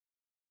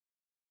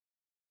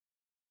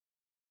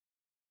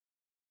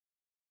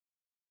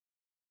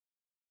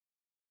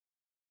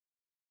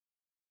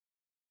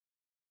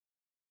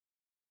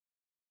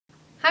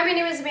Hi, my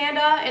name is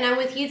Amanda and I'm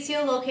with Heat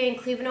Seal located in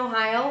Cleveland,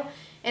 Ohio,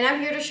 and I'm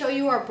here to show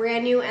you our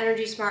brand new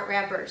Energy Smart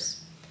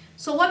wrappers.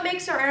 So what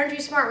makes our Energy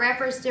Smart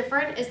wrappers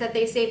different is that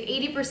they save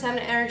 80% of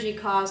energy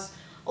costs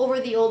over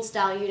the old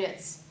style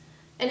units.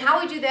 And how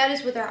we do that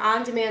is with our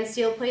on-demand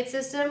steel plate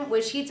system,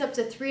 which heats up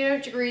to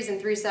 300 degrees in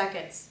 3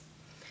 seconds.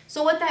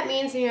 So what that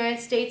means in the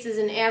United States is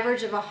an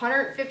average of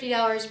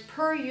 $150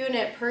 per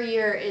unit per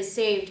year is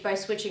saved by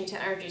switching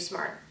to Energy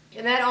Smart.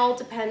 And that all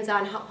depends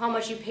on how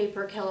much you pay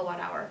per kilowatt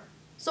hour.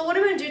 So what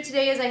I'm going to do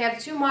today is I have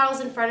two models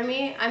in front of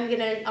me. I'm going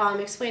to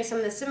explain some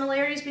of the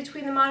similarities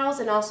between the models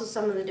and also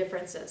some of the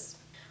differences.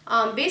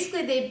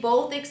 Basically, they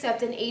both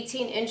accept an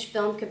 18-inch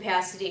film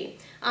capacity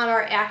on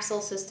our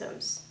axle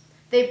systems.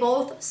 They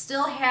both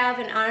still have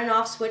an on and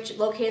off switch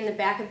located in the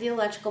back of the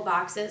electrical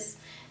boxes.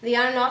 The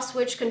on and off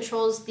switch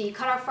controls the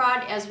cutoff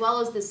rod as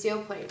well as the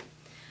seal plate.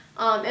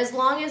 As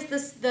long as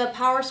the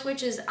power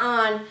switch is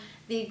on,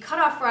 the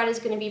cutoff rod is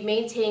going to be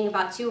maintaining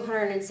about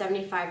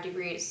 275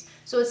 degrees.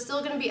 So it's still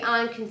going to be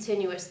on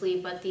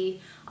continuously, but the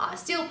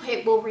steel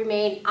plate will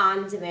remain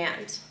on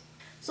demand.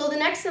 So the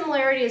next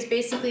similarity is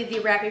basically the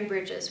wrapping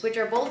bridges, which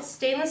are both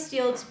stainless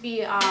steel to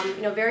be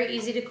very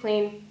easy to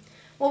clean.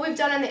 What we've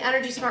done on the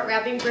Energy Smart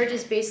wrapping bridge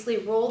is basically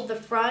rolled the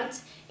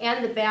front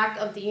and the back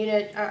of the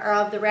unit or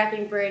of the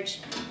wrapping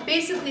bridge,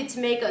 basically to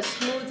make a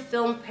smooth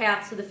film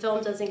path so the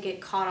film doesn't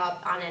get caught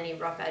up on any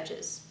rough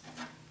edges.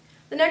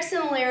 The next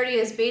similarity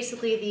is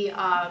basically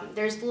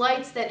there's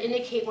lights that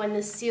indicate when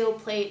the seal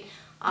plate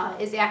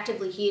is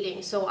actively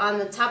heating. So on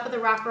the top of the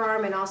rocker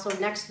arm and also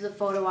next to the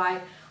photo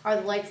eye are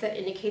the lights that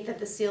indicate that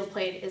the seal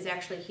plate is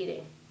actually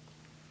heating.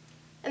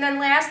 And then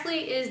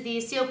lastly is the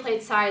seal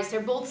plate size.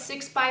 They're both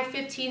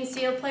 6x15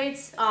 seal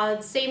plates,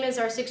 same as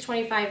our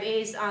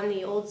 625As on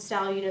the old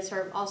style units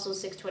are also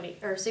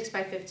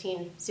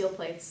 6x15 seal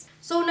plates.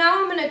 So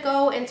now I'm going to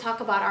go and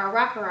talk about our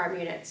rocker arm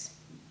units.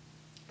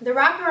 The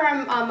rocker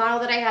arm model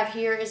that I have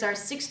here is our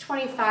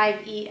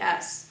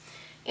 625ES.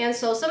 And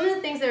so some of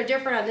the things that are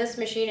different on this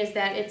machine is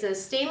that it's a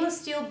stainless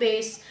steel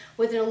base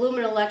with an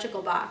aluminum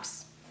electrical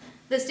box.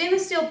 The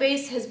stainless steel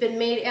base has been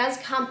made as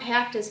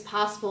compact as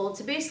possible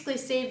to basically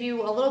save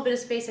you a little bit of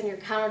space on your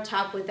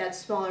countertop with that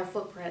smaller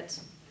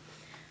footprint.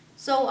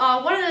 So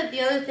one of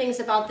the other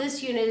things about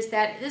this unit is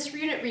that this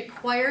unit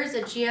requires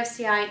a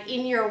GFCI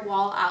in your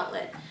wall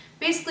outlet,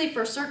 basically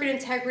for circuit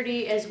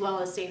integrity as well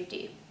as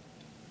safety.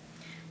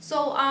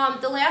 So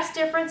the last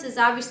difference is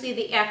obviously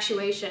the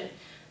actuation.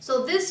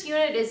 So this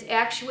unit is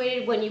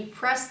actuated when you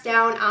press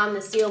down on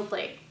the seal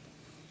plate.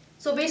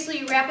 So basically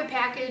you wrap a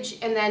package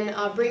and then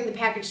bring the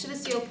package to the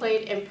seal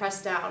plate and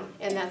press down,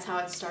 and that's how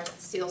it starts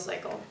the seal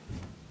cycle.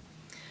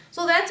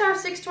 So that's our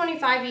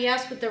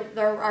 625ES with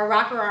our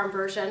rocker arm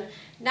version.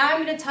 Now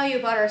I'm going to tell you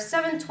about our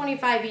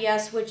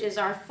 725ES, which is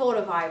our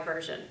photo eye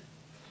version.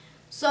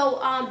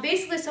 So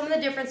basically some of the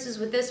differences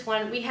with this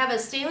one, we have a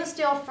stainless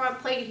steel front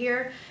plate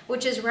here,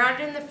 which is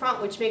rounded in the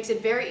front, which makes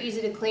it very easy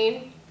to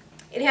clean.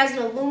 It has an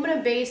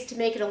aluminum base to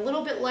make it a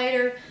little bit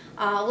lighter,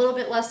 a little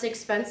bit less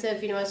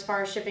expensive, as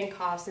far as shipping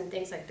costs and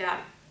things like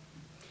that.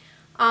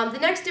 The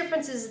next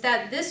difference is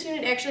that this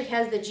unit actually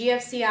has the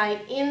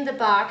GFCI in the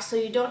box, so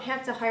you don't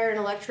have to hire an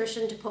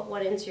electrician to put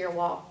one into your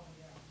wall.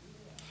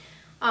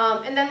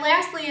 And then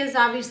lastly is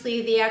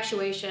obviously the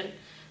actuation.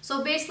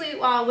 So basically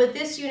with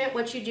this unit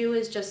what you do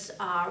is just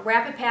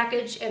wrap a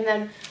package, and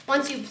then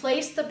once you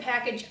place the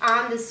package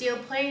on the seal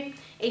plate,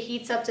 it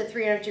heats up to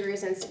 300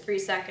 degrees in 3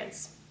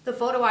 seconds. The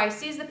photo eye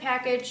sees the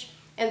package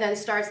and then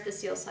starts the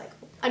seal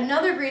cycle.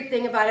 Another great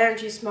thing about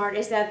Energy Smart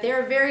is that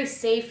they're very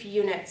safe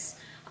units.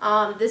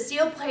 The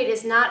seal plate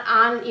is not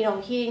on,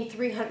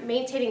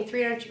 maintaining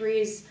 300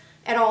 degrees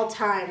at all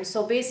times.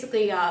 So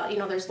basically,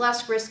 there's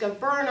less risk of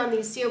burn on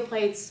these seal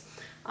plates,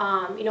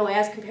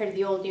 as compared to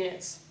the old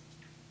units.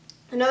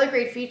 Another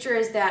great feature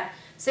is that,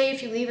 say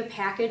if you leave a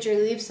package or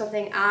leave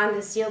something on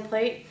the seal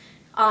plate,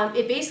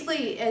 it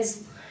basically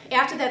is,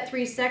 after that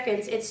 3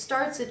 seconds, it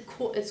starts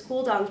its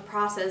cool down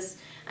process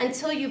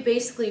until you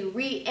basically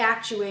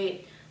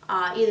reactuate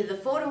either the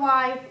photo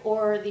eye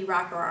or the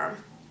rocker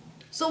arm.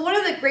 So one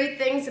of the great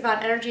things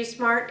about Energy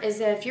Smart is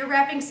that if you're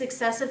wrapping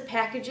successive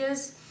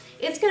packages,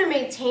 it's going to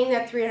maintain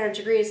that 300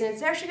 degrees, and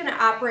it's actually going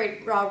to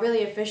operate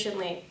really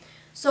efficiently.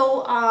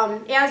 So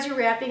as you're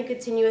wrapping a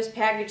continuous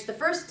package, the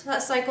first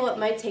cycle it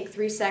might take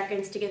 3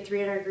 seconds to get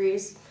 300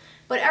 degrees,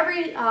 but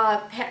every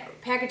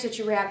package that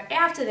you wrap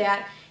after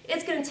that,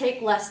 it's going to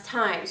take less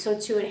time. So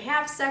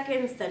 2.5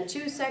 seconds, then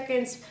 2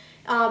 seconds,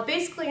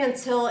 basically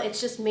until it's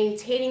just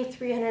maintaining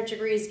 300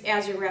 degrees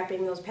as you're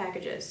wrapping those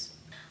packages.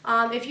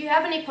 If you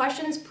have any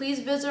questions, please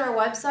visit our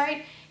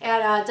website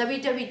at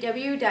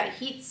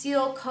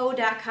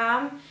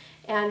www.heatsealco.com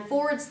and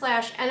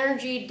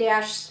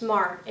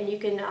 /energy-smart, and you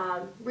can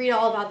read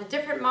all about the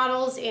different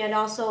models and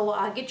also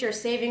get your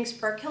savings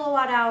per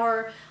kilowatt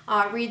hour,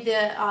 read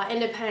the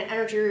independent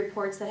energy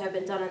reports that have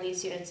been done on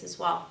these units as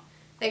well.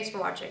 Thanks for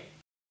watching.